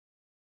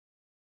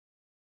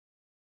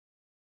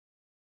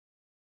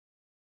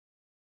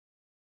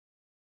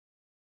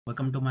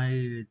Welcome to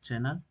my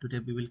channel. Today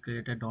we will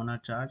create a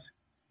donor chart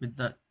with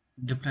the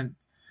different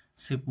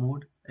ship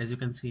mode. As you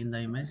can see in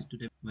the image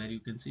today, where you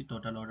can see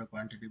total order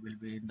quantity will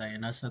be in the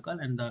inner circle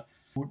and the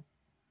mode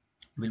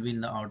will be in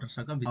the outer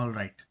circle. All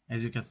right,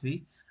 as you can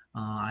see,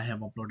 I have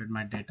uploaded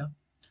my data.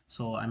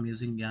 So I'm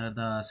using here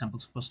the sample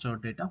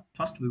superstore data.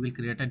 First, we will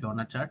create a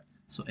donor chart.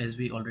 So as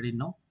we already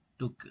know,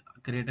 to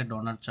create a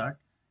donor chart,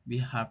 we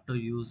have to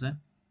use a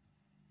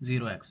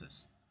zero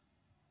axis.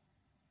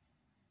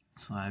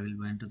 So I will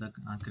go into the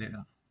create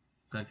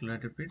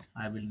calculator bit.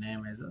 I will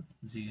name as a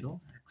zero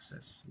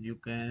axis. You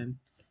can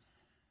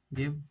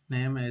give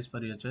name as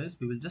per your choice.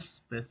 We will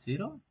just press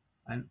 0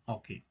 and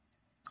OK.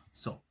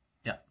 So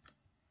yeah,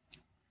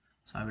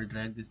 so I will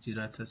drag this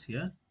zero axis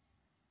here.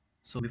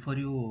 So before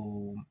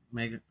you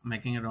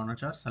making a donut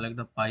chart, select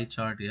the pie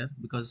chart here,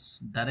 because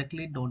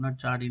directly donut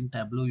chart in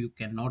Tableau you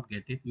cannot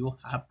get it. You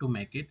have to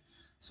make it.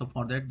 So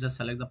for that, just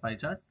select the pie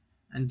chart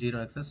and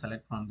zero axis,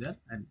 select from there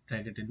and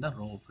drag it in the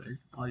row field,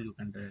 or you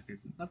can drag it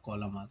in the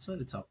column also.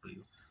 It's up to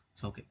you.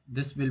 So okay,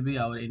 this will be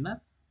our inner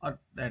or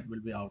that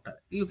will be outer.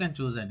 You can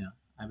choose any.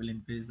 I will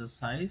increase the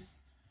size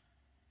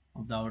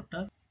of the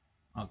outer.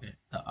 Okay,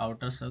 the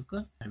outer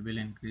circle, I will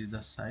increase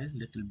the size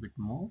little bit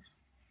more.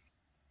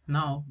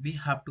 Now we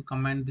have to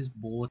combine this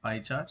both pie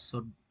charts.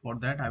 So for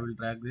that I will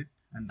drag it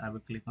and I will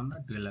click on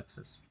the dual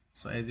axis.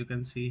 So as you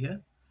can see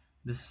here,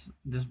 this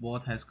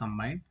both has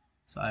combined.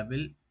 So I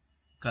will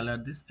color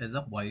this as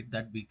a white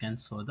that we can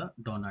show the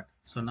donut.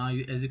 So now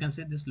as you can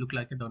see, this look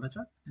like a donut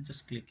chart.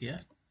 Just click here,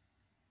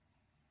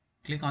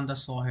 click on the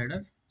show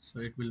header, so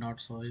it will not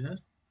show here.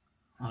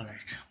 All right,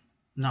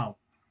 now,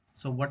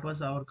 so what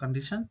was our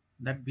condition?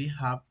 That we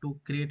have to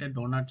create a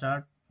donut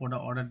chart for the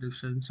order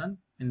distribution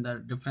in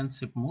the different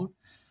ship mode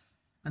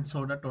and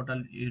show the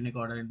total unique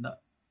order in the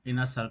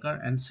inner circle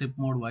and ship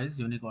mode wise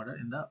unique order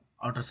in the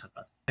outer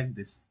circle. Like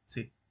this,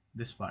 see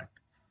this part.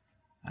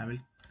 I will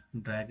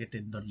drag it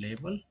in the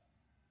label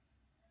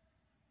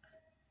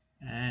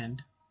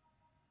and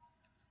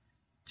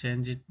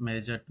change it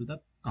measure to the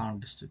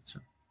count description.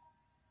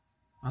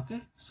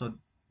 Okay, so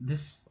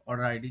this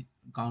order ID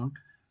count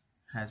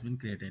has been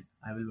created.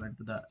 I will went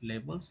to the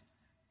labels,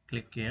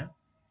 click here,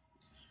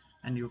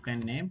 and you can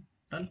name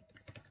total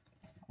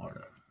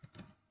order,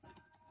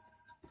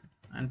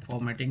 and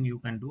formatting you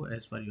can do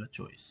as per your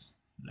choice.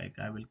 Like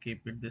I will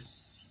keep it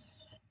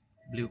this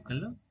blue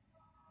color.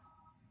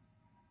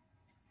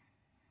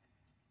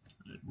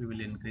 We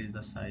will increase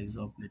the size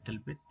of little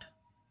bit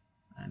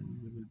and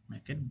we will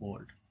make it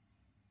bold.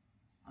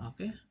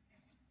 Okay,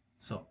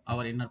 so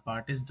our inner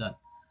part is done.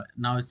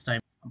 Now it's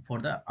time for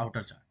the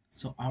outer chart.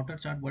 So outer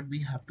chart, what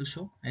we have to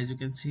show, as you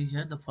can see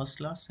here, the first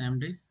class, same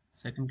day,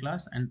 second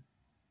class and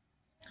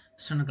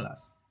student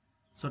class.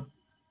 So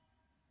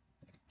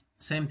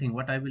same thing,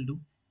 what I will do,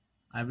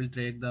 I will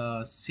drag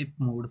the ship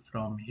mode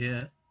from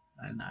here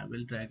and I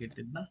will drag it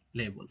in the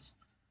labels.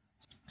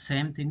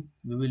 Same thing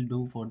we will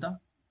do for the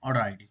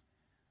order ID.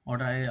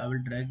 Order I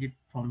will drag it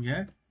from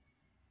here,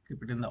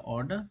 keep it in the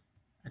order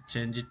and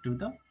change it to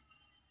the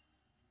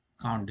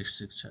count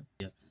description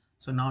here.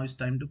 So now it's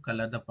time to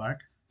color the part.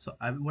 So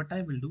what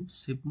I will do,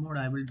 ship mode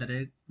I will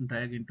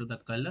drag into the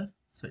color.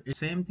 So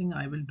same thing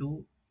I will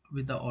do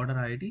with the order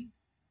ID,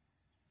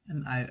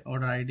 and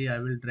order ID I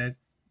will drag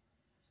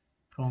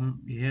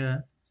from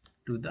here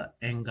to the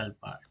angle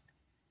part,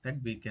 that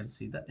we can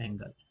see the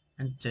angle,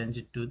 and change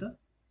it to the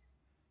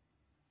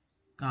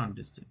count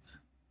distance.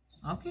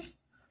 Okay,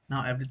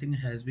 now everything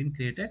has been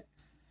created.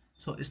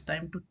 So it's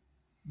time to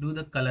do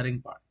the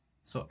coloring part.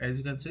 So as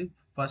you can see,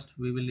 first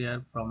we will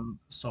here from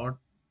sort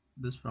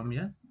this from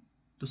here.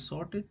 To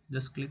sort it,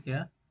 just click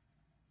here,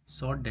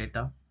 sort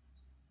data,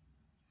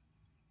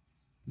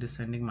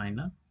 descending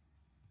minor.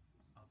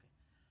 Okay,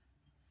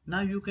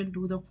 now you can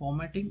do the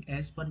formatting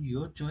as per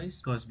your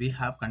choice, because we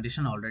have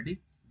condition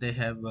already. They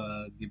have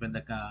given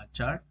the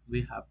chart,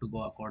 we have to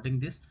go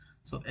according this.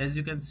 So as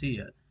you can see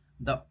here,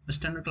 the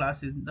standard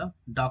class is in the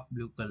dark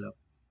blue color.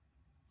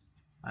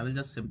 I will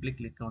just simply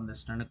click on the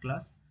standard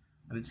class.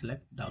 I will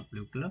select dark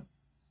blue color.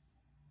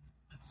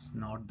 It's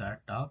not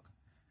that dark,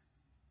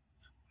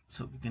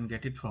 so we can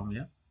get it from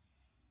here.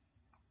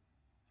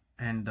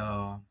 And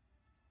the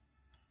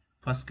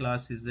first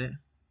class is a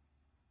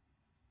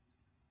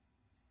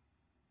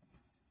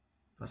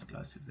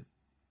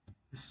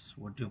is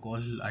what you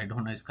call, I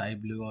don't know, sky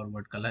blue or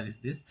what color is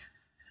this.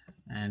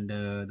 And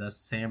the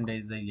same day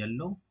is a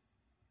yellow,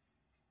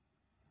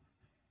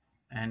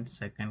 and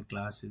second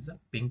class is a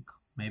pink,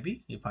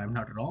 maybe, if I'm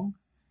not wrong.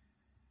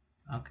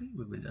 Okay,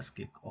 we will just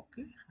click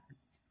okay.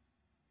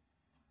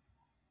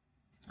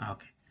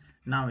 Okay,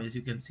 now as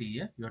you can see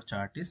here, your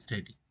chart is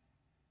ready.